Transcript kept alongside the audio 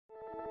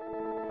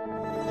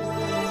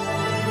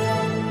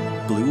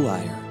Blue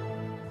Wire.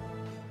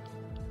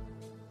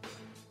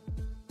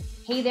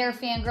 Hey there,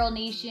 Fangirl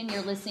Nation.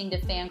 You're listening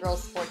to Fangirl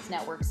Sports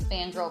Network's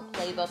Fangirl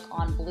Playbook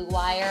on Blue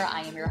Wire.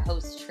 I am your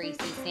host, Tracy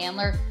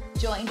Sandler,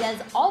 joined as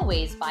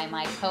always by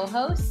my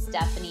co-host,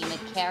 Stephanie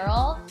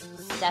McCarroll.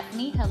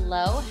 Stephanie,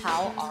 hello.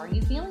 How are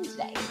you feeling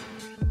today?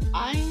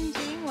 I'm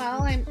doing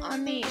well. I'm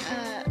on the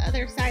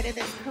other side of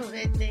this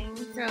COVID thing.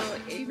 So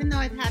even though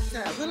I've had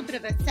a little bit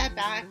of a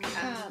setback,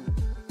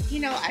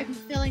 I'm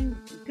feeling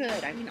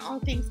good. I mean, all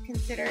things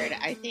considered,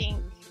 I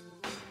think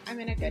I'm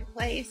in a good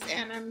place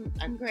and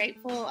I'm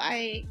grateful.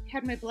 I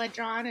had my blood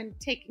drawn and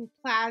taking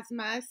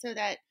plasma so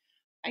that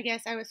I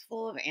guess I was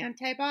full of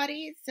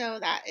antibodies. So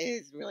that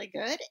is really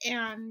good.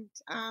 And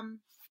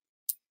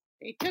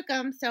they took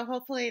them. So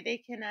hopefully they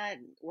can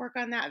work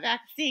on that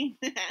vaccine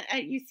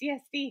at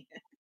UCSD.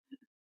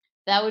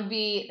 That would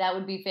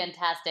be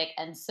fantastic,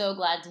 and so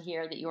glad to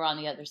hear that you were on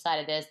the other side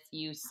of this.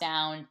 You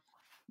sound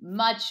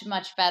much,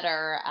 much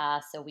better,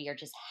 so we are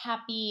just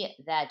happy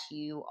that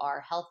you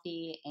are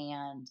healthy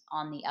and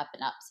on the up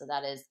and up, so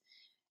that is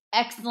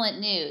excellent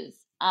news.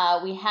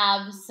 We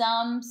have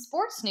some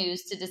sports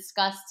news to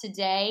discuss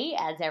today.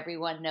 As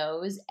everyone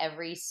knows,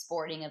 every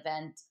sporting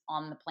event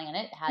on the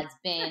planet has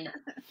been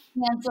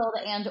canceled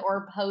and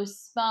or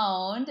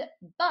postponed,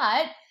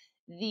 but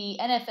the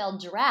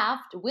NFL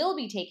draft will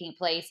be taking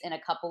place in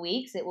a couple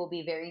weeks. It will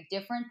be very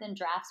different than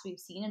drafts we've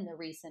seen in the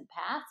recent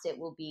past. It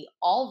will be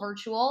all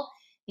virtual.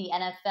 The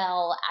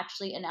NFL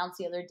actually announced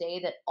the other day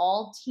that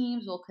all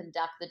teams will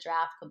conduct the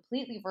draft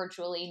completely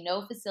virtually.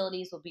 No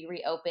facilities will be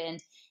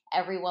reopened.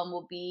 Everyone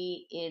will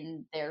be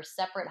in their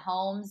separate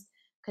homes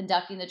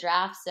conducting the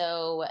draft.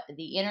 So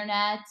the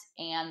internet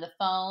and the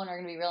phone are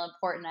going to be real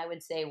important. I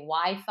would say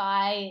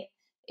Wi-Fi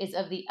is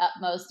of the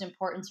utmost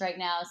importance right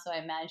now. So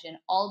I imagine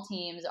all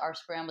teams are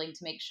scrambling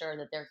to make sure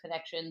that their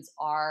connections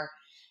are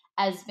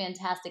as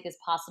fantastic as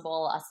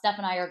possible. Steph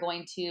and I are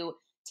going to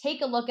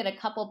take a look at a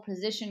couple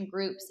position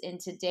groups in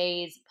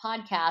today's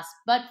podcast.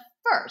 But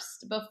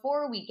first,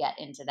 before we get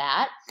into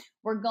that,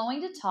 we're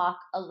going to talk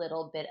a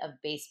little bit of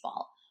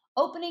baseball.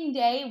 Opening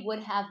day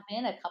would have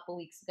been a couple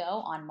weeks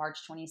ago on March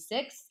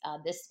 26th.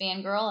 This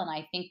fangirl, and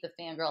I think the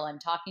fangirl I'm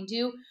talking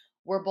to,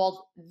 we're both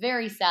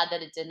very sad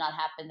that it did not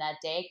happen that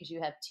day because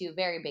you have two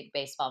very big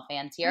baseball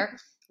fans here.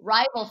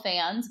 Rival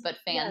fans, but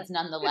fans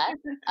nonetheless.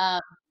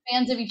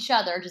 Fans of each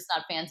other, just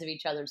not fans of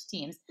each other's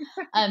teams.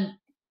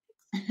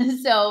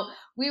 So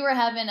we were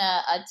having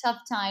a tough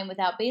time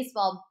without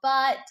baseball,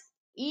 but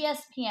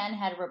ESPN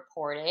had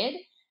reported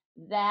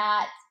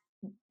that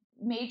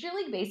Major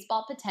League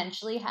Baseball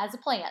potentially has a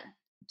plan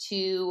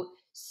to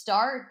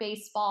start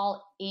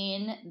baseball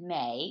in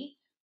May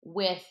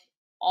with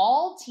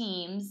all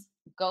teams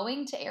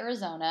going to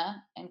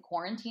Arizona and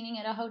quarantining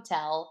at a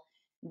hotel.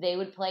 They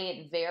would play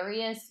at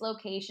various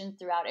locations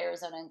throughout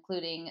Arizona,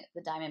 including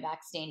the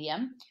Diamondback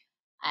Stadium.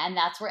 And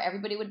that's where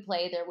everybody would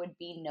play. There would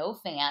be no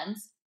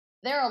fans.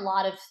 There are a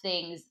lot of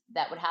things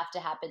that would have to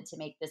happen to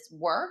make this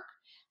work.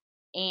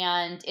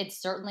 And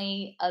it's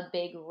certainly a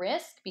big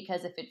risk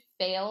because if it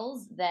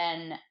fails,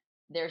 then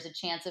there's a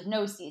chance of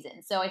no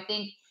season. So I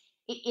think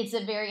it's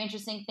a very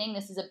interesting thing.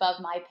 This is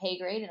above my pay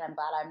grade, and I'm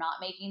glad I'm not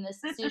making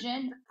this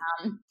decision.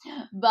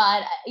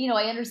 But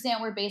I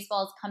understand where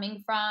baseball is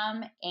coming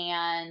from.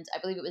 And I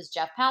believe it was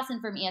Jeff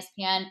Passan from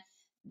ESPN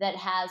that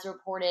has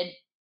reported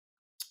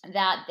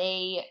that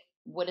they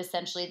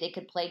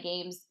could play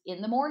games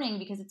in the morning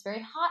because it's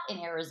very hot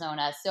in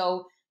Arizona.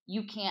 So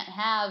you can't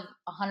have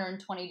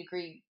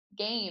 120-degree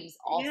games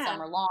all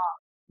summer long.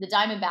 The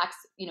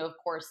Diamondbacks, of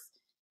course,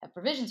 have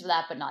provisions for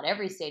that, but not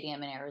every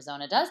stadium in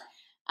Arizona does.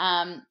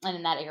 And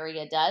in that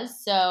area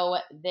does. So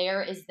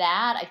there is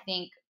that. I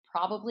think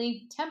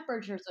probably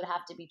temperatures would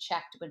have to be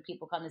checked when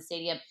people come to the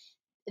stadium.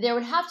 There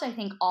would have to, I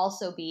think,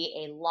 also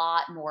be a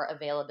lot more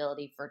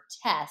availability for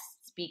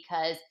tests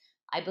because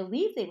I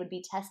believe they would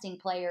be testing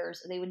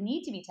players. They would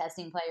need to be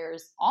testing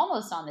players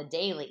almost on the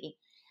daily.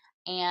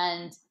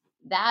 And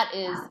that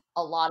is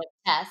a lot of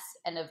tests.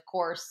 And of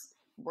course,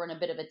 we're in a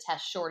bit of a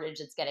test shortage.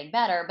 It's getting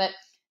better, but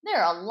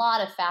there are a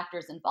lot of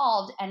factors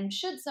involved. And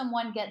should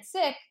someone get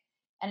sick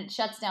and it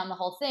shuts down the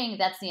whole thing,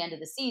 that's the end of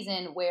the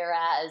season.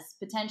 Whereas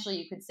potentially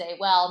you could say,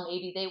 well,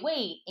 maybe they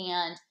wait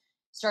and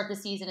start the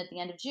season at the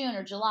end of June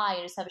or July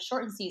and just have a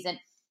shortened season.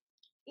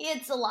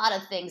 It's a lot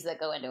of things that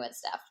go into it,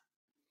 Steph.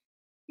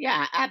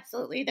 Yeah,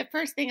 absolutely. The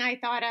first thing I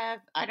thought of,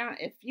 I don't know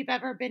if you've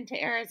ever been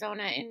to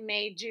Arizona in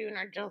May, June,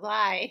 or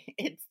July.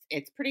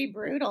 It's pretty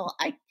brutal.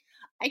 I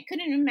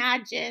couldn't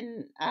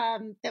imagine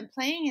them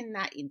playing in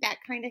that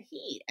kind of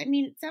heat. I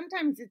mean,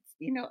 sometimes it's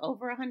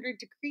over 100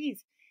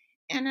 degrees,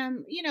 and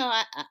I'm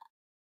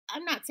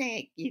not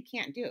saying you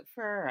can't do it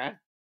for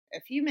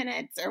a few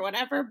minutes or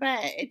whatever, but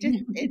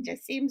it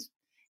just seems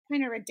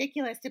kind of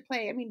ridiculous to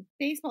play. I mean,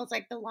 baseball is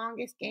like the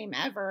longest game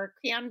ever,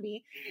 can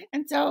be.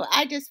 And so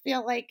I just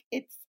feel like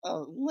it's a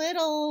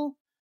little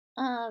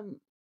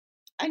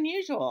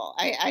unusual.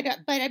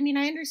 But I mean,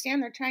 I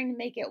understand they're trying to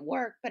make it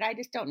work, but I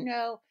just don't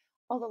know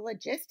all the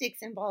logistics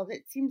involved.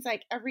 It seems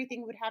like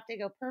everything would have to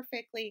go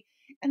perfectly,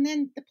 and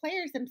then the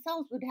players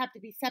themselves would have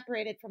to be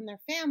separated from their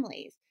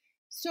families.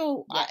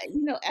 So, Yes.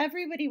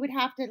 everybody would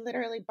have to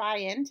literally buy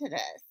into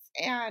this.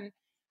 And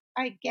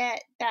I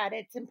get that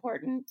it's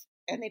important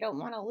and they don't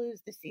want to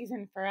lose the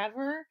season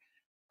forever.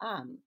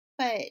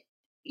 But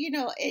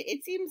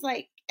it seems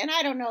like, and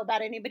I don't know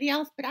about anybody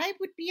else, but I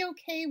would be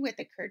okay with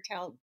a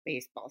curtailed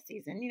baseball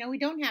season. We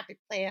don't have to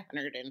play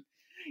 100 and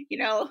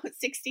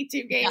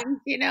 62 Yeah. games.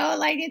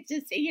 Like it's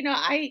just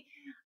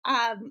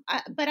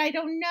but I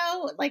don't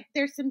know. Like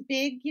there's some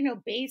big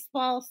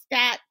baseball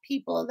stat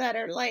people that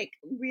are like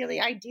really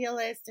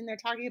idealist, and they're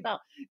talking about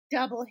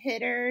double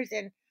hitters.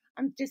 And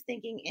I'm just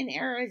thinking in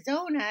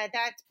Arizona,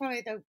 that's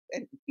probably the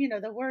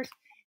worst,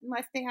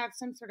 unless they have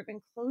some sort of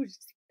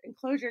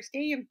enclosure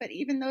stadium. But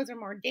even those are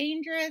more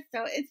dangerous.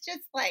 So it's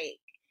just like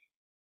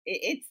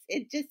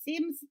it just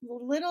seems a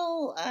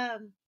little. I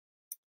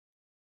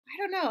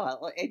don't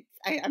know.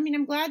 I mean,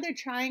 I'm glad they're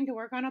trying to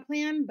work on a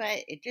plan, but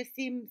it just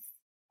seems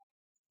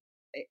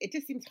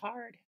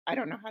hard. I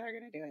don't know how they're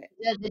gonna do it.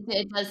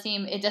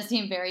 It does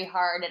seem very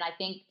hard, and I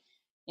think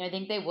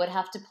they would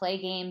have to play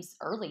games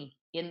early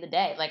in the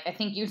day. Like I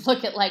think you'd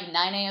look at like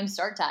 9 a.m.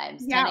 start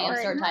times, Yeah, 10 a.m. or at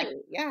start time, night.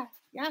 Yeah,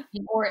 yeah,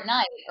 or at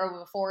night, or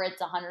before it's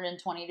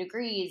 120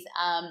 degrees.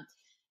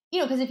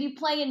 Because if you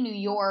play in New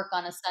York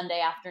on a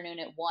Sunday afternoon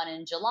at 1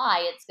 in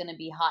July, it's going to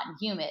be hot and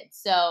humid.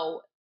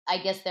 So I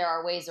guess there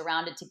are ways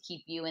around it to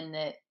keep you in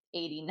the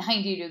 80,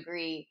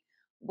 90-degree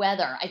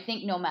weather. I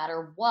think no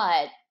matter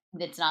what,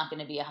 it's not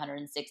going to be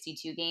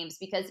 162 games,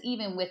 because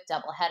even with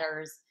double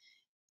headers,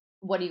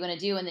 what are you going to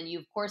do? And then you,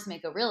 of course,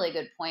 make a really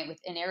good point with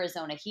in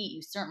Arizona heat,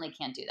 you certainly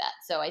can't do that.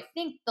 So I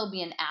think there'll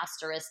be an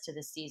asterisk to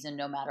the season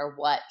no matter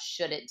what,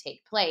 should it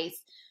take place.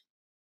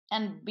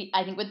 And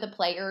I think with the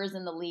players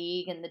and the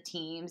league and the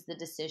teams, the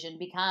decision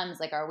becomes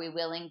like, are we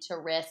willing to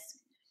risk?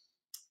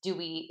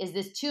 Is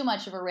this too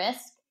much of a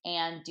risk?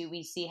 And do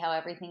we see how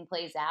everything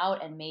plays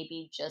out and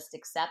maybe just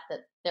accept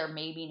that there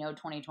may be no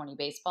 2020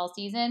 baseball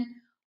season?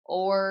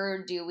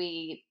 Or do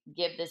we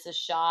give this a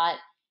shot,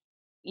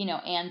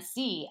 and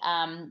see?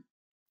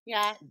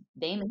 yeah,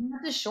 They may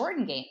have to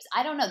shorten games.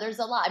 I don't know. There's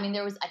a lot. I mean,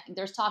 I think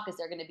there's talk, is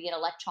there going to be an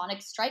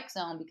electronic strike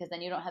zone, because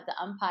then you don't have the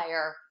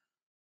umpire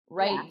yeah,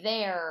 right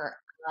there.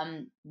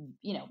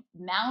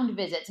 Mound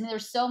visits. I mean,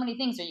 there's so many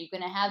things. Are you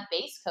going to have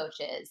base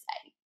coaches?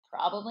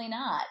 Probably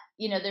not.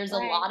 There's a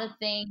right. lot of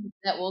things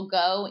that will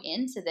go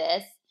into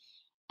this,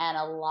 and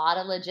a lot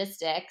of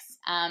logistics.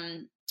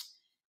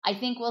 I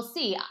think we'll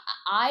see.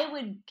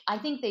 I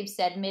think they've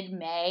said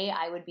mid-May.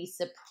 I would be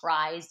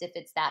surprised if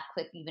it's that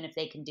quick, even if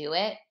they can do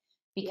it,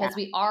 Yeah, because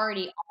we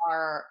already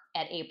are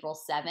at April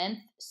 7th.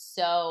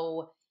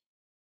 So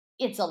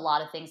it's a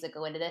lot of things that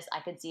go into this. I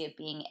could see it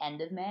being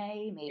end of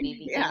May,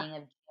 maybe yeah, beginning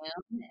of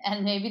June,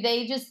 and maybe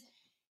they just,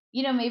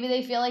 maybe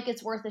they feel like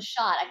it's worth a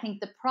shot. I think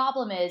the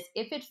problem is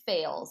if it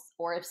fails,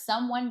 or if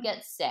someone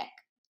gets sick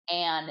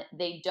and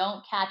they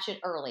don't catch it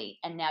early,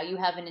 and now you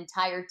have an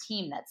entire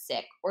team that's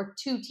sick, or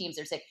two teams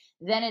are sick,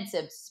 then it's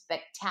a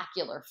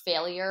spectacular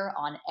failure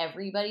on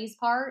everybody's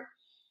part.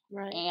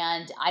 right.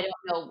 And I don't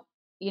know,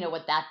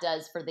 what that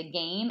does for the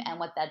game and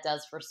what that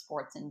does for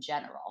sports in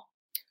general.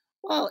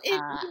 Well,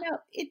 Uh,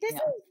 this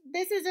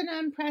yeah. is an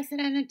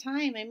unprecedented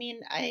time. I mean,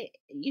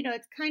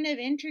 it's kind of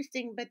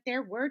interesting, but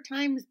there were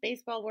times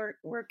baseball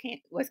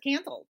was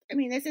canceled. I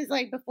mean, this is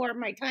like before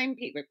my time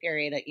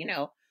period.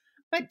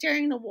 But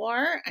during the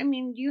war, I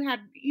mean, you had,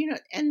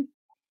 and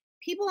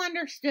people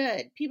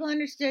understood. People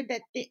understood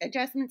that the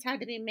adjustments had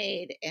to be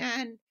made,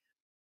 and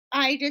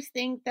I just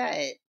think that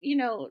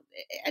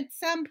at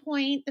some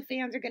point the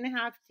fans are going to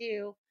have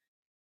to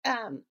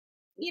um,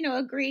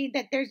 agreed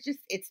that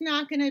it's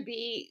not going to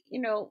be,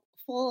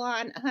 full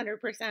on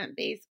 100%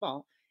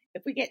 baseball.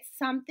 If we get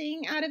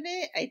something out of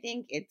it, I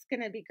think it's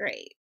going to be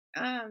great.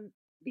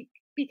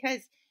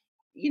 Because,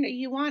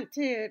 you want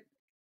to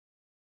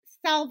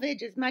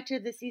salvage as much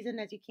of the season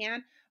as you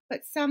can,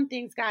 but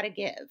something's got to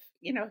give,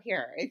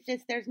 here. It's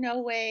just, there's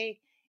no way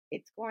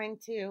it's going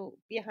to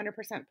be 100%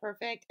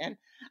 perfect. And,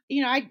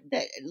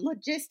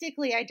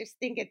 logistically, I just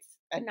think it's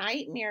a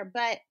nightmare,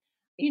 but,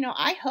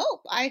 I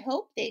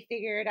hope they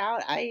figure it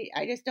out.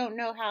 I just don't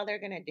know how they're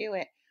going to do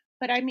it.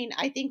 But I mean,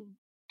 I think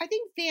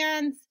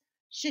fans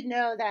should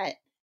know that,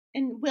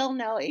 and will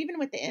know, even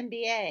with the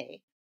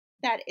NBA,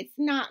 that it's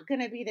not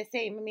going to be the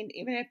same. I mean,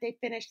 even if they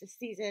finish the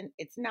season,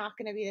 it's not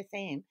going to be the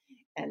same.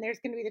 And there's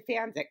going to be the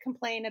fans that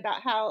complain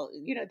about how,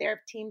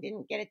 their team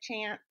didn't get a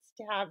chance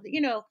to have,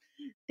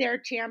 their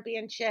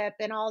championship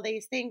and all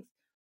these things.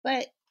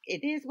 But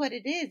it is what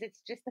it is.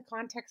 It's just the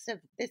context of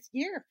this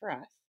year for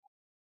us.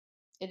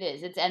 It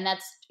is. And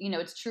that's,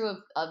 it's true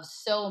of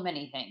so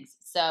many things.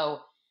 So,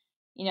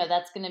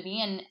 that's going to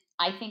be, and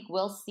I think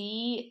we'll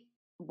see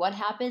what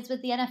happens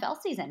with the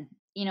NFL season.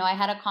 I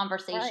had a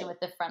conversation Right.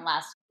 with a friend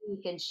last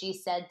week, and she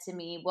said to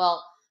me,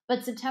 well,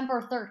 but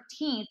September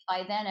 13th,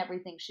 by then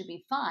everything should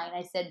be fine.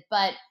 I said,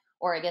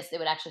 or I guess they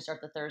would actually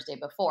start the Thursday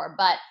before.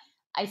 But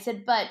I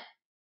said, but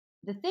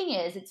the thing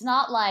is, it's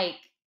not like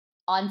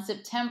on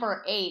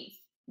September 8th,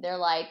 They're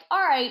like,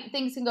 all right,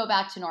 things can go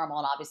back to normal.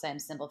 And obviously, I'm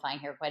simplifying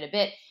here quite a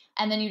bit.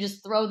 And then you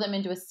just throw them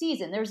into a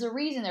season. There's a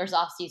reason there's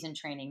off season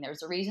training.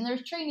 There's a reason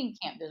there's training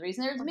camp. There's a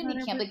reason there's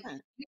mini camp. Like, 100%.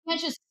 you can't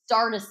just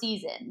start a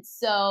season.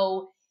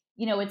 So,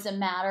 it's a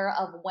matter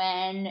of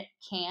when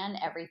can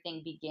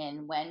everything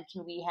begin? When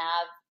can we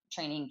have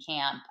training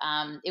camp?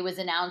 It was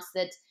announced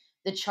that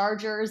the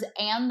Chargers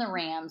and the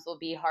Rams will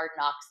be hard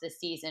knocks this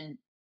season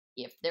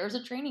if there's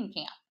a training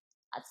camp.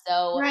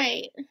 So,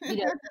 Right.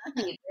 you know,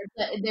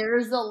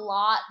 there's a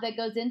lot that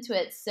goes into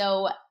it.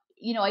 So,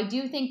 I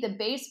do think the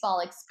baseball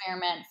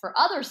experiment for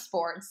other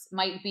sports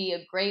might be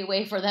a great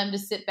way for them to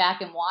sit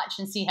back and watch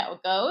and see how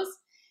it goes.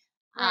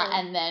 Right.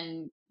 And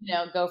then,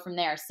 go from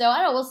there. So I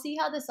don't know, we'll see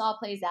how this all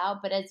plays out.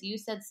 But as you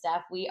said,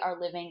 Steph, we are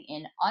living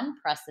in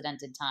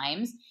unprecedented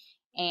times,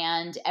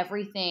 and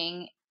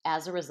everything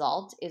as a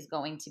result is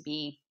going to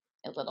be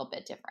a little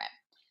bit different.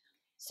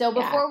 So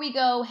Yeah. before we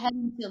go head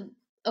into,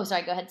 oh,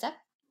 sorry, go ahead, Steph.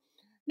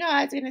 No,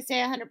 I was going to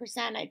say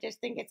 100%. I just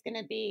think it's going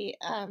to be,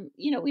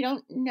 we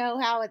don't know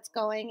how it's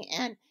going.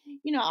 And,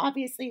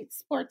 obviously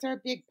sports are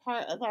a big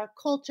part of our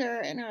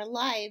culture and our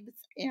lives.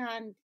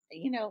 And,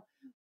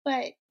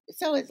 but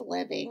so is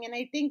living. And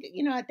I think,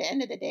 at the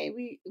end of the day,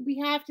 we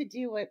have to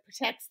do what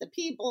protects the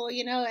people,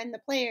 and the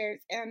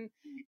players and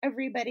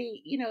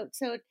everybody,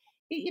 so,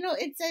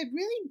 it's a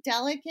really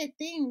delicate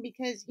thing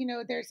because,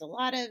 there's a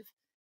lot of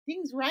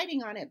things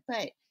riding on it.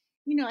 But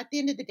at the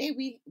end of the day,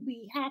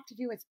 we have to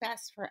do what's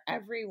best for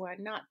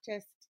everyone, not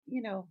just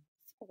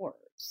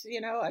sports.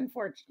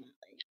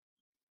 Unfortunately.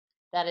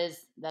 That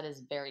is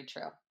very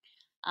true.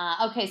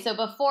 Okay, so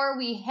before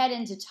we head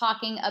into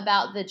talking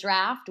about the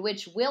draft,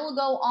 which will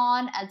go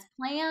on as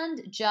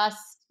planned,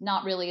 just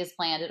not really as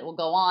planned, it will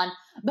go on,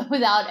 but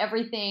without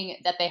everything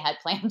that they had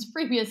planned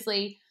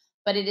previously.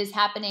 But it is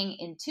happening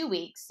in 2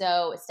 weeks.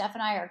 So Steph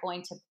and I are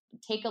going to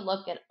take a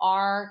look at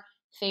our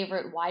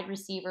favorite wide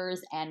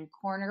receivers and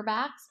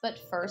cornerbacks. But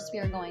first, we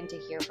are going to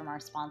hear from our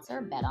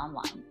sponsor, Bet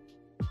Online.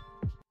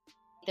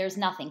 There's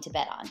nothing to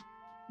bet on.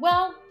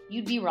 Well,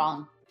 you'd be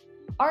wrong.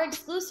 Our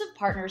exclusive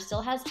partner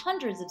still has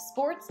hundreds of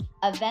sports,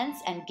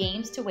 events, and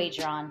games to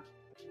wager on.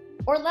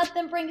 Or let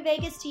them bring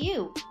Vegas to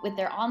you with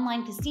their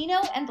online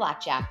casino and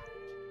blackjack.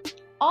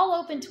 All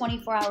open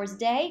 24 hours a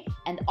day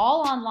and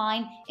all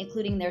online,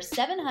 including their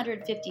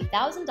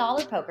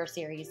 $750,000 poker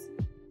series.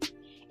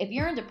 If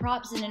you're into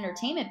props and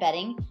entertainment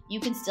betting, you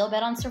can still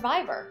bet on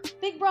Survivor,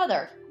 Big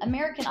Brother,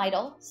 American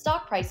Idol,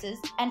 stock prices,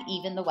 and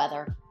even the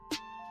weather.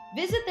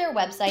 Visit their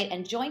website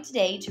and join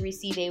today to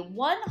receive a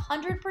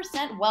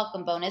 100%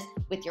 welcome bonus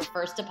with your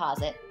first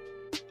deposit.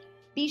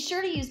 Be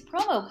sure to use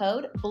promo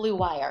code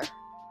BLUEWIRE.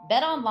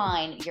 Bet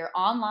Online, your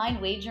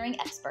online wagering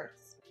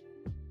experts.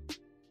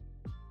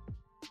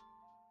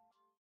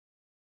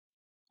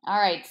 All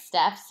right,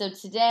 Steph. So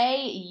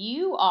today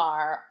you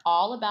are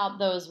all about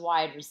those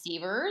wide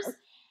receivers,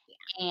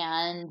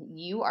 and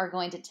you are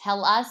going to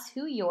tell us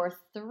who your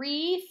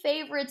 3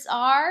 favorites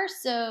are.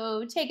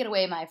 So take it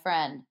away, my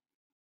friend.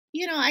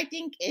 I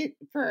think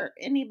for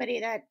anybody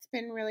that's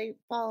been really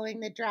following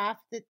the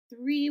draft, the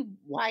 3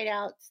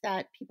 wideouts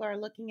that people are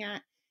looking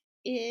at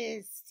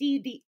is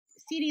CD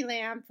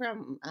Lamb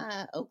from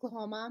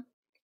Oklahoma,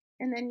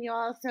 and then you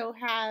also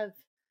have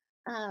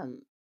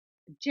um,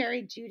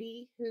 Jerry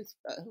Judy, who's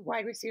a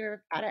wide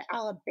receiver out of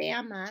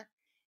Alabama,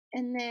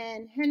 and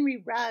then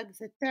Henry Ruggs,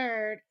 the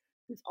third,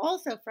 who's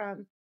also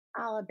from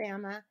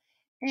Alabama.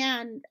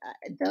 And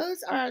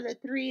those are the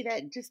 3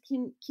 that just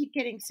keep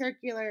getting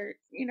circular,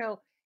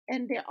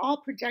 and they're all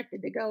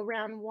projected to go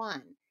round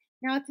 1.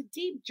 Now, it's a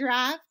deep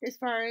draft as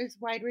far as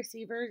wide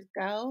receivers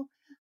go,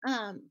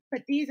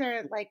 but these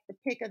are like the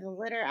pick of the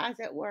litter, as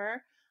it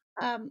were.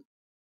 Um,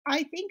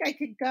 I think I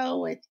could go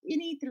with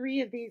any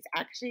 3 of these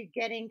actually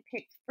getting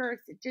picked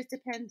first. It just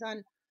depends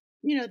on,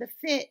 the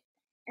fit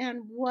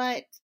and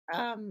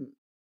um,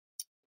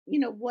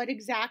 what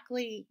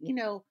exactly,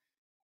 the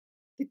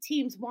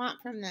teams want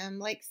from them.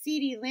 Like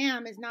CD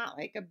Lamb is not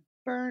like a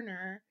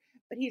burner,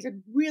 but he's a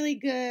really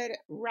good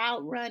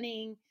route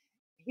running.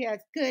 He has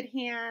good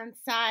hands,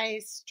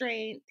 size,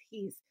 strength.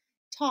 He's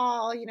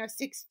tall,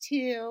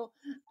 6'2",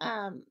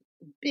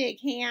 big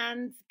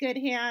hands, good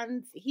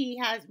hands. He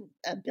has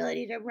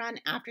ability to run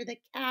after the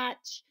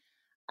catch.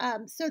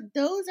 So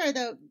those are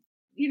the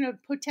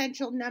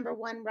potential number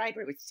 1 wide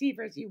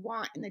receivers you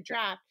want in the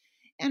draft.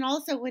 And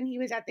also when he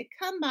was at the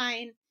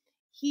combine,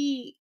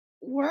 he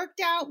worked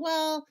out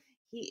well,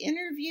 he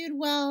interviewed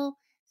well.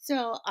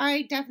 So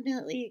I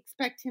definitely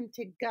expect him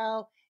to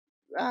go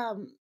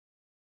um,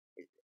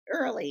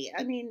 early.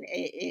 I mean,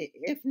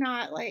 if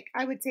not, like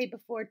I would say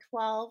before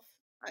 12,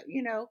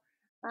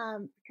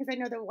 because I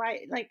know the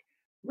white like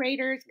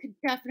Raiders could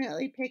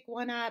definitely pick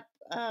one up.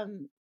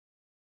 Same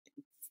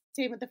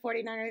with the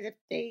 49ers if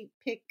they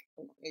pick,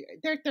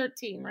 they're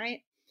 13,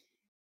 right?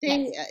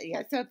 Yes.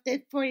 Yeah. So if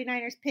the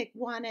 49ers pick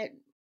one,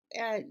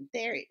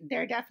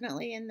 they're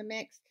definitely in the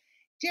mix.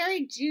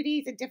 Jerry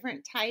Judy's a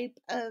different type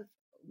of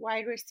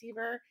wide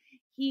receiver.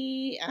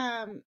 He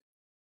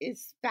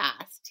is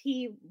fast.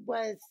 He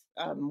was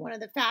one of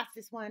the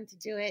fastest ones to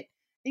do it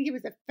think he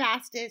was the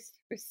fastest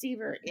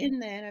receiver in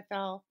the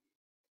NFL,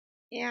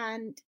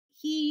 and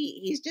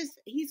he's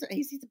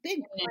a big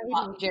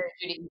playmaker. Jerry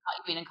Judy, you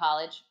mean in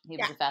college? He was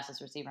Yeah, the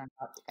fastest receiver in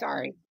college. Okay.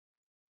 sorry.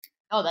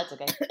 Oh, that's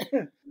okay.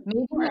 Maybe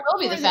he will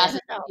be the For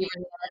fastest NFL. receiver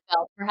in the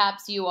NFL.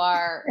 Perhaps you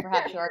are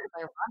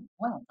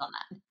points on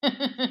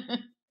that.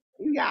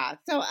 Yeah.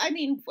 So I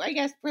mean, I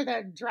guess for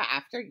the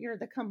draft or you're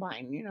the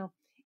combine,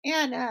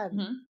 and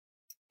Mhm.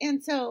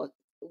 and so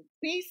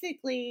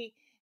basically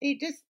they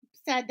just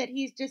said that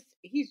he's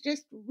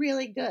just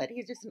really good.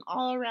 He's just an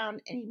all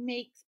around, and he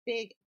makes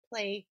big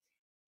play,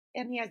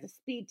 and he has the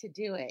speed to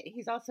do it.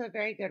 He's also a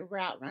very good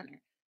route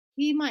runner.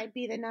 He might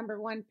be the number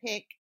one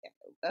pick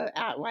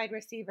at wide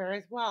receiver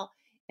as well.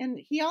 And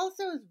he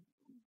also is,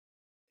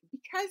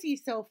 because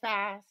he's so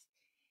fast,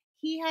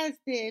 he has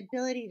the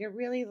ability to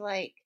really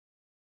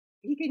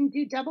he can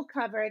do double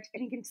coverage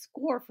and he can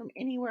score from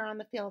anywhere on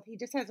the field. He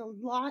just has a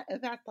lot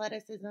of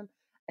athleticism,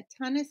 a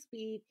ton of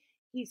speed.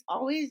 He's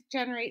always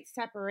generates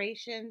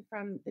separation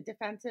from the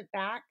defensive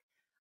back.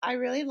 I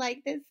really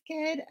like this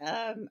kid.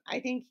 I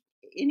think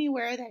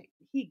anywhere that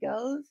he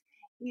goes,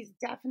 he's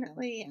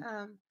definitely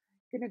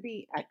going to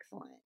be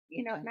excellent.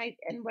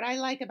 And what I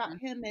like about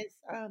him is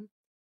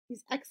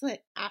he's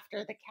excellent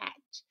after the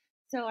catch.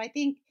 So I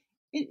think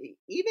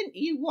even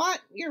you want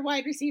your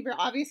wide receiver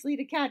obviously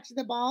to catch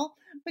the ball,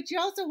 but you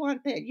also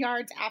want the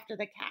yards after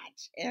the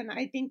catch. And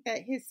I think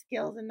that his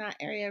skills in that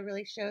area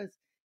really shows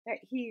that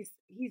he's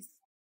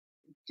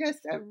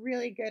just a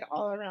really good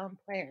all around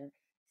player.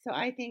 So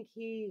I think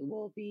he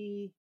will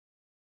be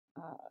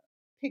uh,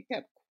 picked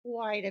up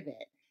quite a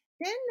bit.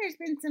 Then there's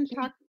been some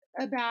talk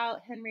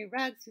about Henry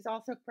Ruggs, who's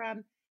also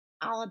from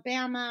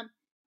Alabama.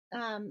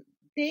 Um,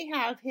 they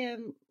have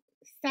him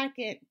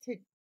second to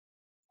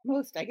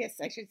most, I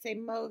guess I should say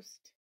most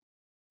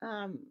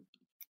um,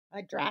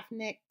 draft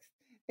nicks.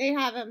 They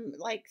have him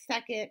like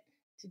second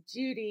to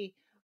Judy,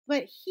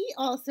 but he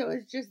also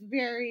is just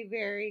very,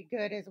 very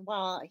good as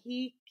well.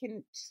 He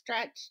can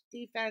stretch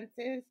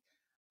defenses.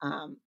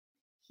 Um,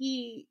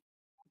 he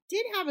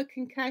did have a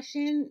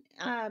concussion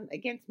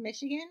against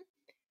Michigan,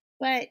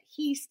 but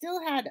he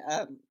still had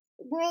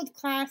world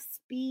class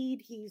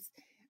speed. He's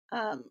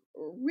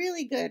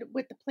really good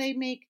with the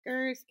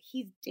playmakers.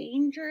 He's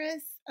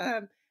dangerous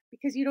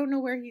because you don't know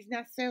where he's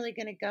necessarily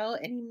going to go,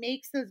 and he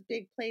makes those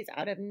big plays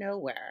out of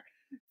nowhere.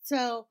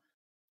 So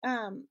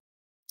um,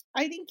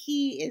 I think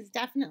he is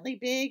definitely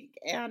big,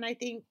 and I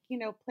think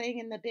playing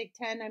in the Big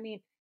Ten, I mean,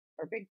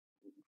 or Big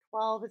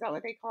 12, is that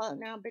what they call it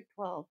now? Big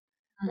 12.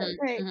 But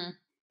Mhm.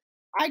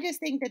 I just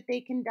think that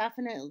they can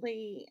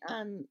definitely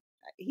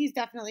he's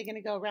definitely going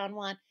to go round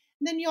one.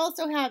 And then you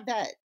also have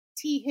that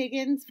T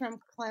Higgins from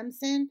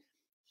Clemson.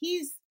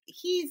 He's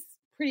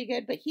pretty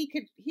good, but he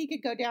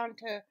could go down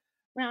to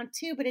round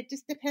two, but it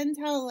just depends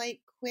how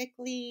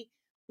quickly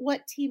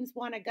what teams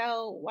want to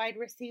go wide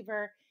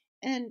receiver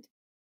and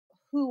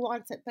who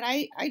wants it. But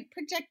I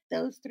project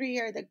those three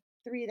are the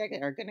three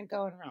that are going to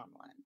go in round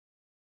one.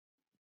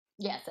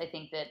 Yes, I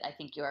think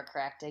you are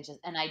correct.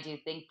 I do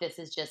think this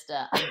is just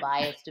a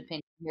biased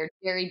opinion here.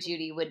 Jerry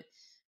Judy would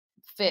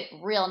fit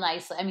real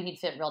nicely. I mean, he'd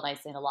fit real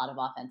nicely in a lot of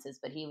offenses,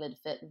 but he would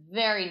fit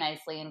very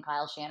nicely in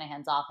Kyle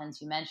Shanahan's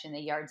offense. You mentioned the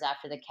yards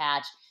after the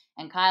catch,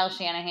 and Kyle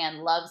Shanahan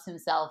loves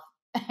himself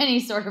any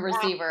sort of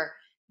receiver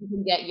who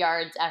can get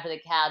yards after the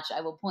catch.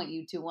 I will point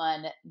you to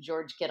one,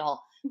 George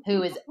Kittle,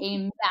 who is a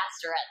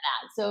master at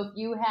that. So if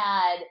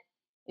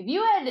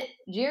you had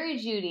Jerry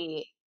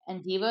Judy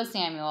and Deebo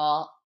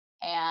Samuel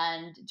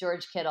and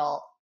George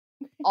Kittle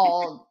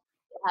all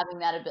having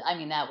that, I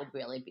mean, that would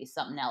really be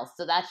something else.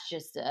 So that's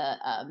just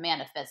a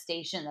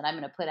manifestation that I'm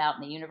going to put out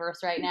in the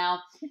universe right now.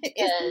 Is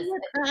he your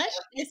crush?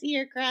 Is he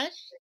your crush?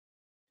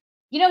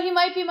 He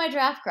might be my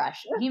draft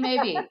crush. He may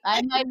be.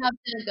 I might have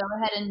to go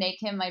ahead and make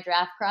him my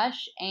draft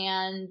crush.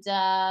 And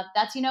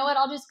that's, you know what?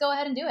 I'll just go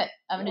ahead and do it.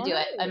 I'm going to do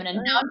it. I'm going to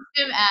announce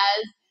him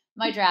as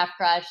my draft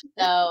crush.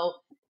 So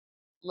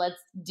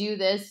let's do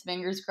this.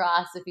 Fingers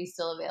crossed if he's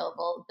still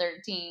available.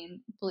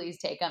 13, please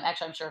take him.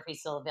 Actually, I'm sure if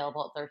he's still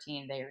available at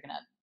 13, they are going to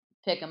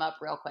pick him up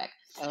real quick.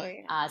 Oh,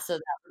 yeah. So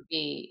that would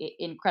be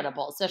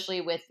incredible,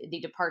 especially with the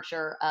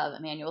departure of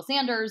Emmanuel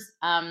Sanders,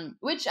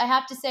 which I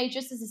have to say,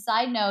 just as a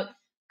side note,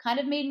 kind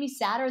of made me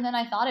sadder than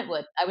I thought it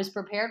would. I was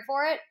prepared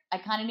for it. I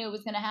kind of knew it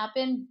was going to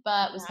happen,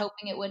 but was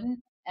hoping it wouldn't.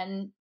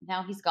 And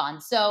now he's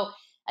gone. So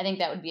I think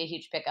that would be a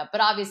huge pickup.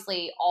 But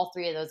obviously, all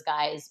three of those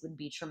guys would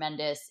be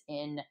tremendous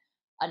in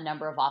a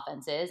number of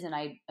offenses. And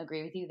I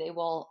agree with you. They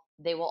will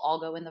all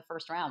go in the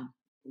first round.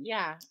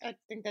 Yeah, I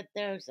think that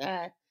there's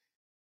I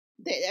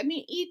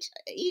mean, each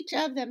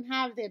of them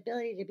have the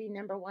ability to be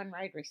number one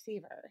wide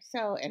receiver,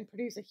 so and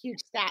produce a huge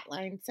stat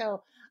line.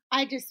 So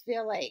I just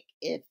feel like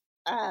if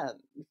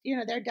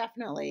they're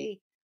definitely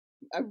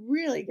a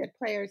really good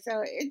player.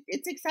 So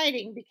it's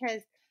exciting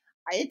because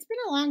it's been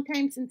a long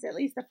time since at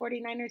least the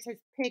 49ers has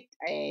picked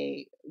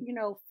a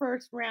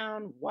first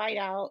round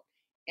wideout,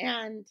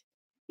 and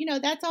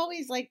that's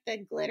always like the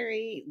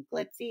glittery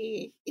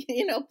glitzy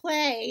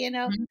play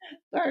Mhm.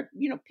 or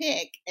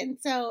pick. And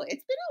so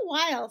it's been a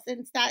while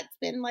since that's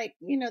been like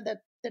the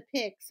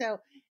pick. So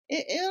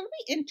It'll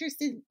be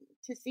interesting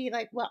to see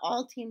like what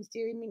all teams do.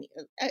 I mean,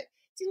 it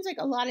seems like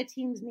a lot of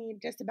teams need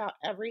just about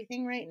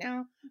everything right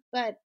now,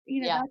 but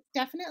Yeah,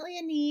 that's definitely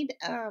a need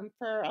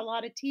for a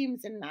lot of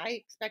teams, and I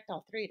expect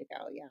all three to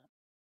go. Yeah.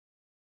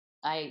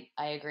 I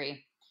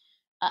agree.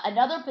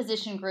 Another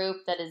position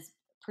group that is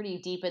pretty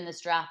deep in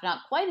this draft,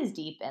 not quite as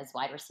deep as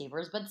wide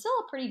receivers, but still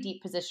a pretty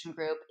deep position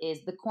group,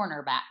 is the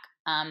cornerback.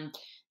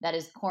 That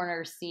is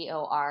corner,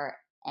 CORNER.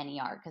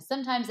 Because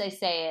sometimes I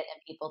say it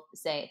and people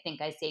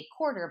think I say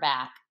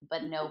quarterback,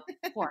 but no,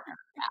 corner.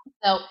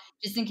 So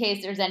just in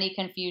case there's any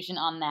confusion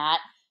on that.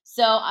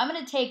 So I'm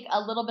going to take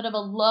a little bit of a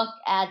look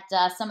at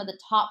some of the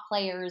top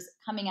players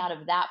coming out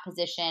of that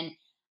position.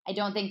 I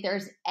don't think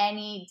there's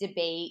any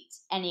debate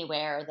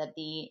anywhere that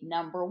the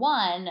number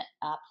one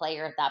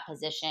player at that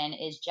position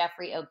is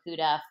Jeffrey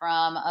Okuda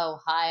from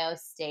Ohio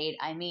State.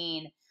 I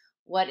mean,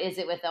 what is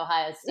it with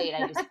Ohio State?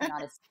 I just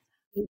cannot escape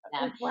I was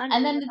them. And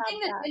wondering then the thing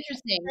that's about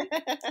interesting,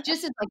 that.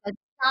 just as like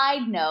a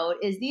side note,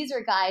 is these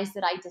are guys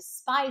that I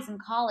despise in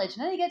college,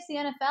 and then they get to the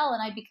NFL,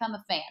 and I become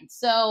a fan.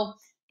 So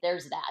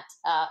there's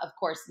that. Of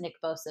course, Nick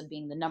Bosa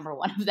being the number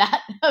one of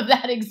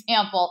that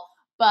example.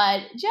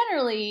 But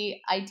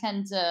generally, I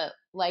tend to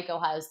like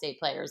Ohio State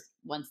players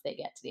once they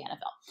get to the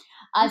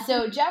NFL.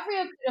 So Jeffrey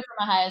Okuda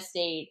from Ohio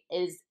State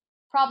is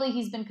probably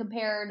he's been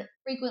compared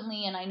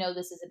frequently, and I know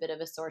this is a bit of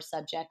a sore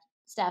subject,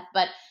 Steph,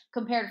 but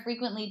compared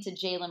frequently to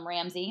Jalen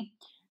Ramsey.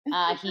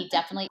 He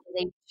definitely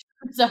is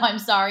a so I'm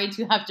sorry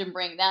to have to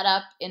bring that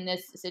up in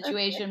this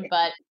situation,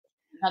 but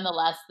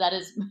nonetheless, that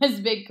is his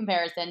big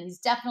comparison. He's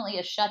definitely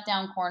a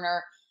shutdown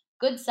corner,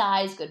 good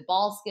size, good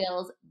ball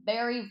skills,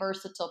 very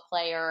versatile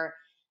player,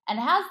 and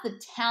has the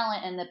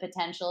talent and the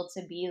potential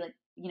to be like,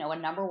 a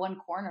number one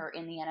corner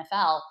in the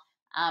NFL,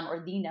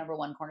 or the number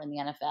one corner in the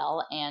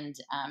NFL, and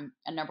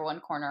a number one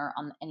corner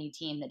on any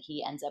team that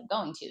he ends up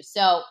going to.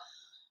 So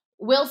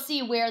we'll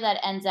see where that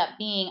ends up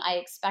being. I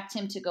expect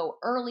him to go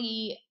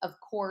early. Of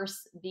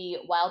course, the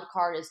wild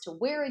card as to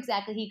where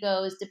exactly he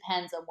goes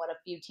depends on what a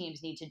few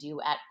teams need to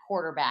do at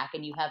quarterback.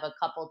 And you have a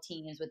couple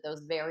teams with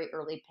those very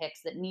early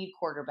picks that need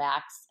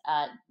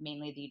quarterbacks,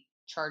 mainly the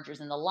Chargers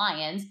and the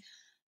Lions.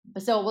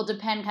 So it will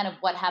depend kind of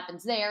what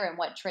happens there and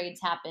what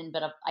trades happen.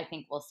 But I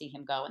think we'll see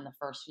him go in the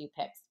first few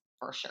picks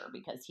for sure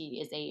because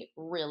he is a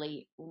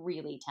really,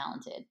 really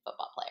talented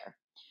football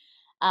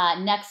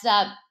player. Next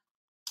up,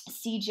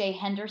 CJ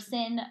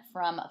Henderson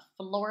from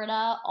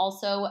Florida,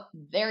 also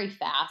very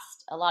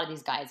fast. A lot of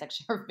these guys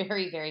actually are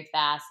very, very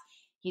fast.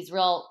 He's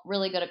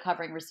really good at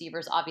covering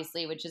receivers,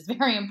 obviously, which is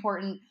very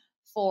important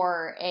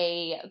for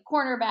a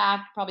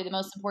cornerback. Probably the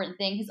most important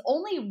thing. His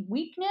only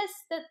weakness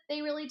that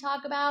they really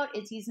talk about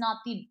is he's not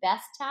the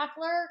best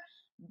tackler,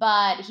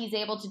 but he's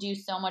able to do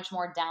so much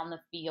more down the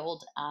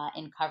field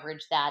in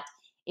coverage that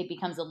it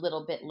becomes a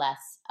little bit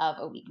less of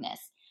a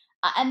weakness.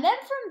 And then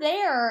from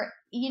there,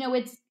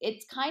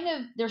 it's kind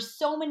of there's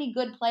so many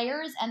good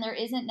players, and there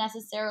isn't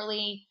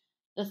necessarily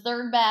the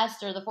third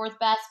best or the fourth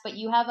best, but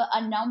you have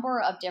a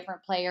number of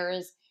different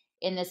players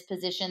in this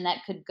position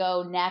that could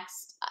go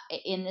next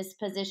in this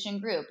position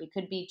group. It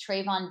could be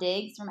Trayvon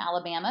Diggs from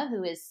Alabama,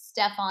 who is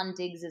Stephon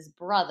Diggs's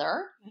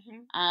brother,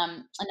 Mhm.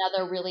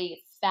 another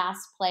really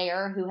fast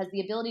player who has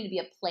the ability to be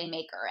a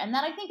playmaker, and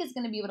that I think is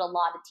going to be what a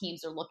lot of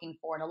teams are looking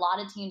for, and a lot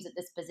of teams at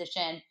this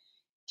position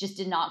just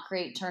did not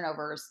create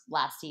turnovers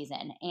last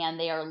season. And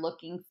they are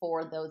looking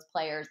for those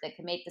players that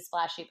can make the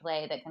splashy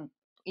play, that can,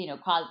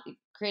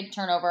 create a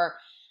turnover,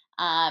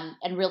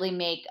 and really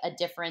make a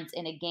difference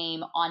in a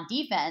game on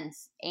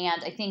defense.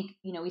 And I think,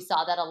 we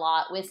saw that a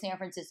lot with San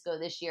Francisco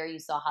this year. You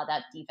saw how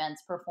that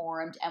defense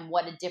performed and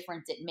what a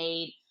difference it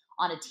made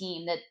on a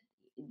team that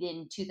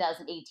in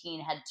 2018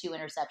 had 2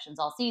 interceptions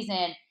all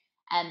season.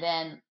 And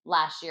then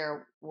last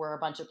year were a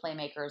bunch of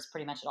playmakers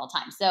pretty much at all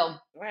times. So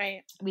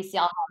Right. we see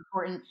how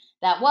important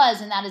that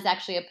was. And that is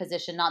actually a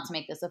position, not to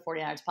make this a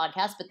 49ers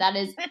podcast, but that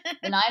is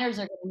the Niners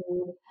are going to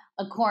need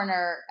a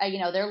corner.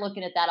 They're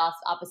looking at that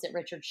opposite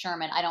Richard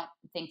Sherman. I don't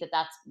think that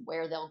that's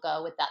where they'll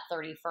go with that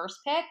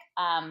 31st pick.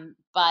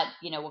 But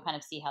we'll kind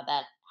of see how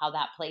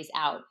that plays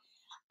out.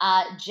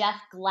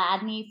 Jeff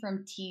Gladney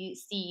from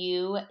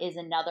TCU is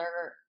another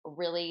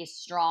really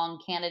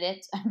strong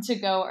candidate to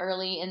go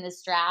early in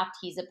this draft.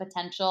 He's a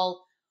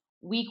potential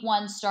week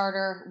one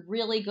starter,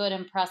 really good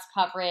in press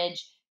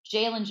coverage.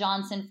 Jalen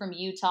Johnson from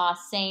Utah,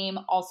 same,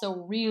 also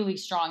really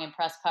strong in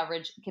press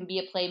coverage, can be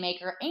a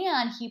playmaker,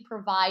 and he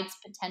provides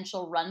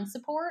potential run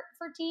support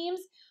for teams,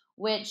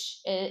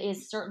 which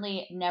is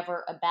certainly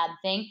never a bad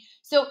thing.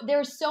 So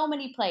there's so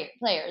many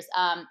players.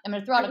 I'm going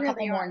to throw out There a couple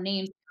really more are.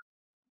 names.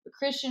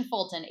 Christian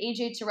Fulton,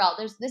 AJ Terrell.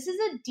 This is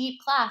a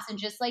deep class, and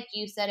just like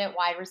you said at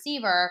wide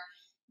receiver,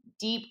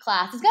 deep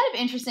class. It's kind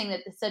of interesting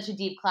that it's such a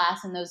deep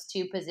class in those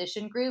two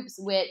position groups,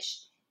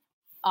 which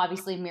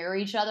obviously mirror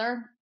each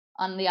other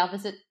on the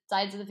opposite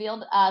sides of the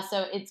field.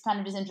 So it's kind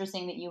of just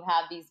interesting that you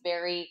have these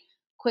very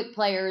quick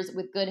players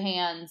with good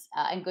hands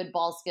and good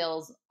ball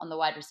skills on the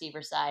wide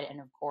receiver side, and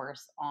of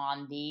course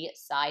on the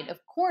side of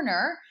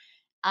corner.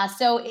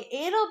 So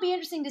it'll be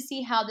interesting to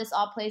see how this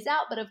all plays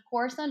out. But of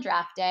course, on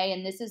draft day,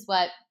 and this is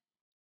what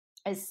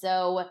is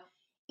so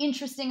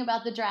interesting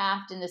about the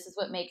draft, and this is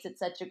what makes it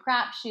such a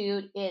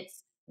crapshoot.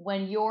 It's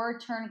when your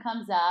turn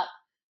comes up,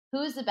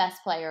 who's the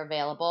best player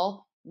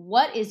available?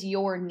 What is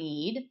your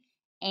need?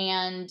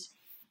 And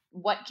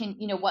what can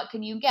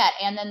you get?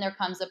 And then there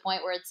comes a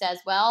point where it says,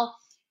 well,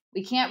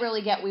 we can't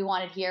really get what we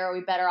wanted here. Are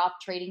we better off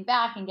trading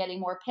back and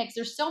getting more picks?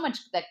 There's so much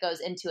that goes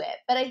into it.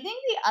 But I think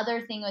the other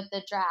thing with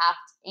the draft,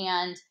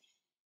 and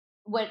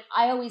what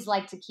I always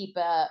like to keep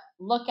a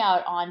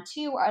lookout on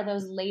too, are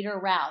those later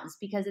rounds,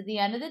 because at the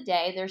end of the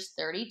day, there's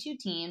 32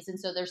 teams. And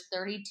so there's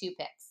 32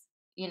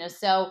 picks,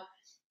 so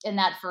in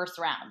that first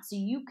round. So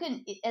you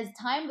can, as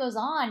time goes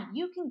on,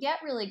 you can get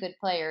really good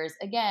players.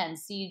 Again,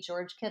 see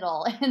George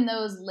Kittle in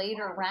those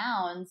later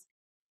rounds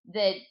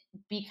that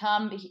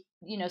become,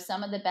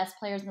 some of the best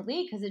players in the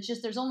league, because it's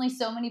just, there's only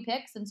so many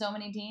picks and so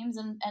many teams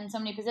and so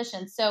many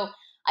positions. So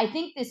I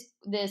think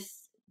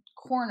this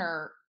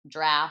corner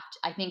draft,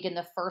 I think in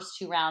the first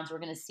 2 rounds, we're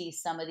going to see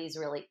some of these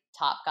really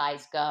top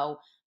guys go,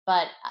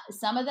 but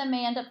some of them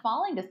may end up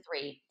falling to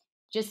 3,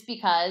 just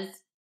because,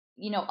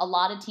 a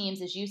lot of teams,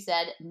 as you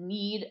said,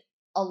 need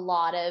a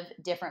lot of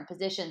different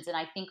positions. And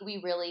I think we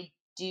really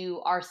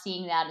are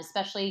seeing that,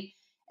 especially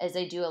as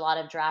I do a lot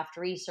of draft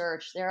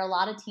research. There are a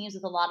lot of teams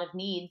with a lot of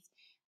needs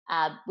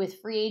with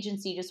free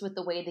agency, just with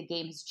the way the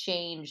game has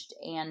changed.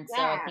 And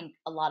so I Yeah. think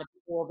a lot of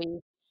people will be,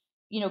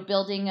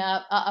 building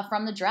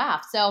from the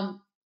draft. So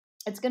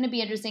it's going to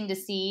be interesting to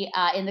see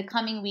in the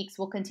coming weeks.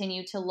 We'll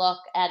continue to look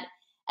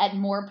at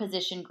more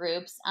position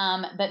groups.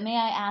 But may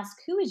I ask,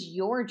 who is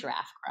your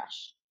draft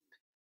crush?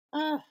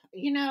 Oh,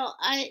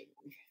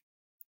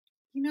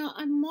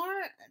 I'm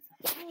more.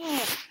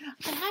 Oh,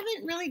 I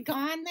haven't really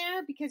gone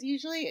there because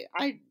usually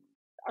I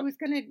was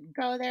gonna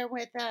go there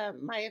with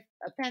my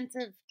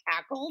offensive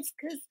tackles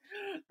because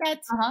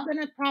that's Uh-huh.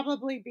 gonna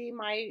probably be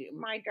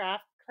my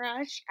draft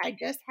crush. I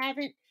just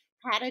haven't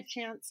had a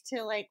chance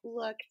to like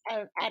look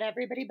at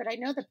everybody, but I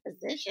know the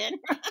position.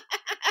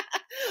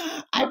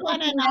 I Okay,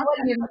 want so an now what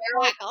you're offensive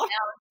narrowing tackle. it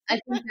down. I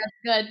think that's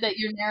good that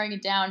you're narrowing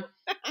it down.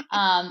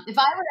 If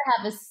I were to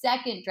have a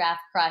second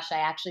draft crush, I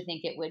actually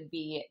think it would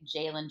be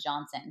Jalen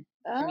Johnson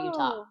from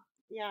Utah. Oh,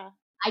 yeah.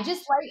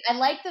 I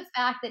like the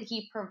fact that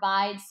he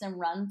provides some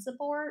run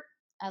support.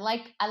 I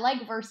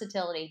like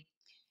versatility.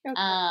 Okay.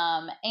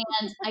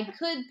 And I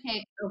could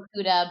pick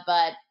Okuda,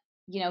 but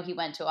he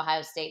went to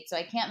Ohio State, so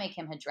I can't make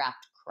him a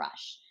draft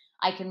crush.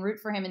 I can root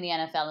for him in the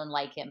NFL and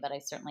like him, but I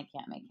certainly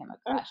can't make him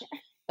a crush.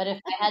 Okay. But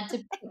if I had to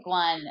pick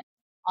one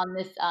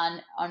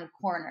on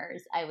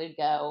corners, I would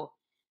go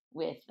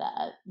with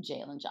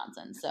Jalen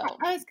Johnson. So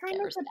I was kind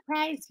of there's that.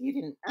 surprised you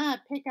didn't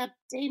pick up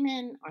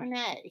Damon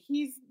Arnett.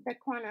 He's the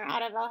corner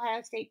out of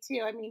Ohio State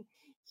too. I mean,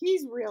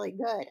 he's really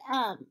good.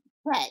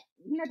 But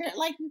there,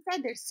 like you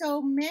said, there's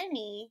so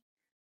many.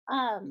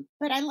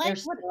 But I like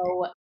There's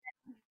so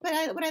what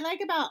I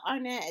like about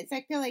Arnett is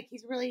I feel like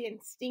he's really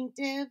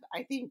instinctive.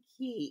 I think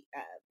he's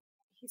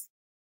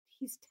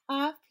he's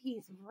tough.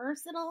 He's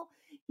versatile.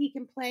 He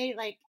can play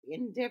like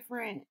in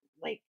different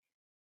like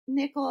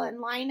nickel and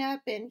lineup,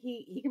 and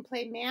he can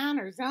play man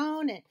or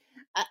zone, and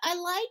I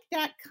like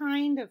that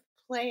kind of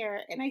player,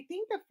 and I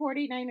think the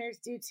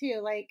 49ers do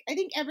too. Like I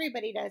think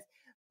everybody does,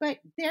 but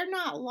they're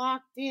not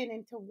locked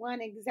into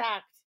one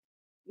exact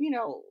you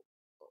know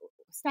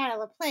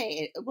style of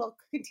play. It will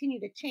continue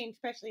to change,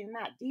 especially in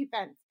that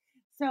defense.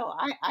 So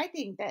I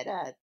think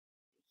that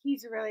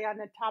he's really on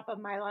the top of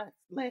my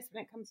list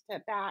when it comes to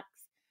backs,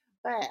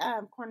 but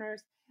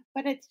corners.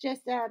 But it's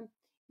just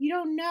you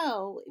don't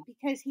know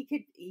because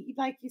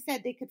like you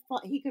said, they could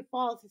fall. He could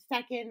fall to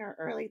second or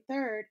early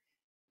third.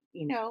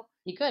 You know,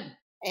 he could.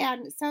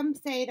 and some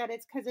say that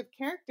it's because of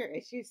character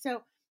issues.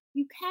 So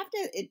you have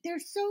to.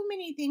 There's so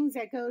many things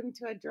that go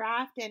into a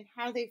draft and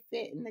how they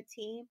fit in the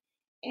team,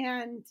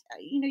 and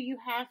you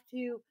have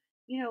to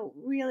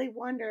really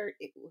wonder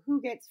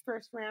who gets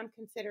first round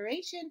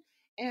consideration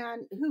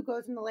and who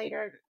goes in the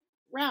later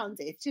rounds.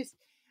 It's just,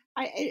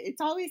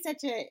 it's always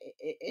such an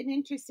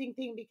interesting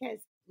thing because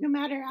no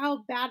matter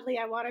how badly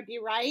I want to be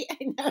right, I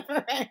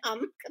never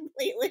am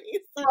completely.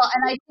 So Well,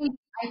 and I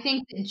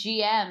think that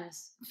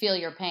GMs feel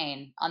your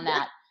pain on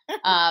that.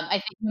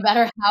 I think no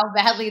matter how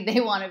badly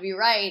they want to be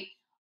right,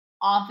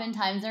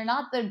 oftentimes they're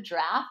not. The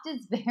draft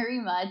is very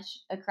much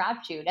a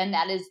crapshoot, and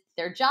that is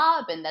their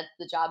job, and that's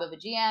the job of a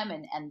GM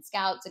and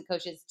scouts and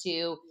coaches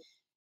to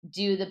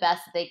do the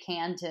best that they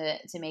can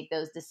to make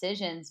those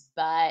decisions.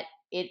 But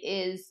it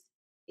is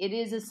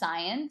a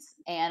science,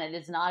 and it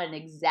is not an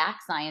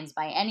exact science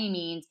by any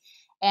means.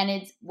 And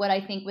it's what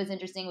I think was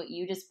interesting, what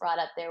you just brought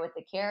up there with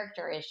the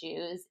character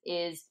issues,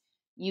 is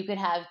you could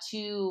have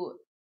two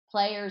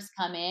players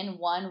come in,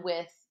 one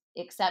with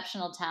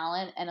exceptional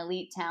talent and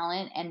elite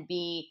talent, and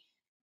be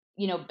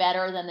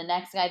better than the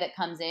next guy that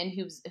comes in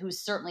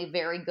who's certainly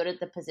very good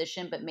at the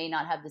position but may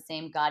not have the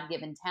same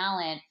God-given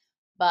talent,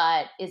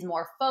 but is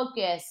more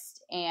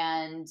focused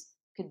and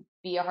could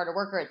be a harder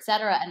worker,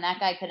 etc. And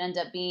that guy could end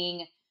up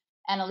being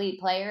an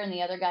elite player and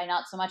the other guy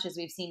not so much, as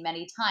we've seen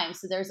many times.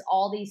 So there's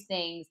all these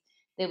things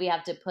that we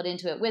have to put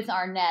into it. With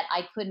Arnett,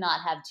 I could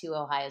not have two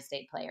Ohio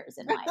State players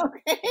in my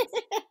okay.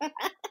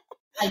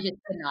 I just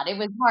could not. It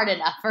was hard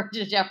enough for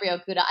Jeffrey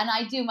Okuda, and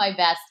I do my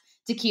best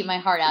to keep my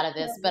heart out of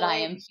this, but I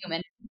am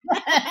human.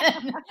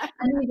 And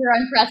these are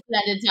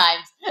unprecedented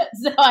times,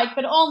 so I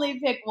could only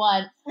pick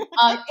one.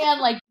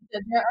 And like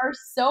there are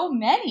so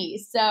many.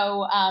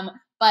 So,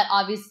 but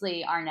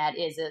obviously Arnett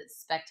is a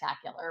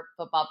spectacular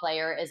football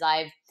player, as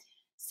I've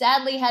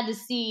sadly had to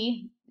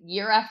see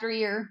year after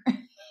year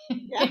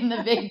in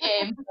the big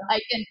game. So I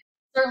can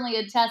certainly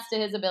attest to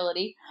his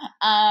ability.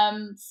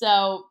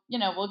 So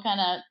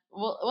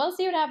we'll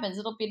see what happens.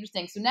 It'll be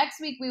interesting. So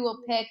next week we will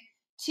pick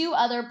 2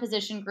 other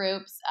position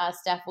groups.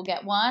 Steph will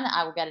get one,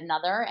 I will get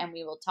another, and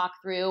we will talk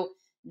through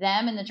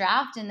them in the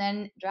draft. And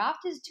then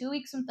draft is 2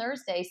 weeks from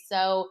Thursday,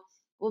 so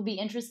will be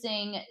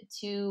interesting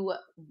to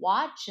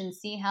watch and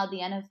see how the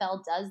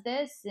NFL does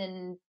this.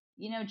 And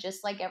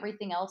just like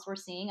everything else we're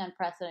seeing,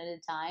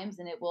 unprecedented times,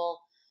 and it will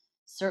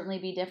certainly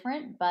be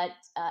different, but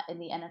in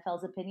the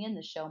NFL's opinion,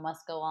 the show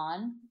must go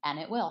on, and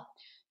it will.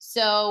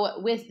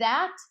 So with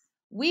that,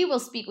 we will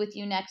speak with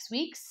you next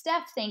week.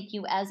 Steph, thank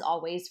you as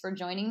always for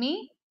joining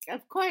me.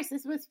 Of course,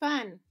 this was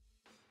fun.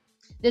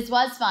 This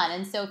was fun.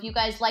 And so if you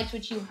guys liked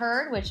what you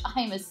heard, which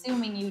I'm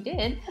assuming you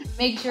did,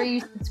 make sure you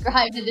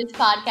subscribe to this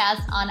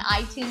podcast on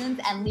iTunes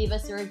and leave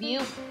us a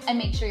review. And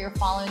make sure you're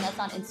following us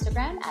on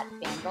Instagram at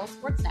Fangirl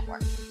Sports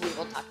Network. We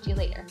will talk to you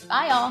later.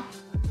 Bye, y'all.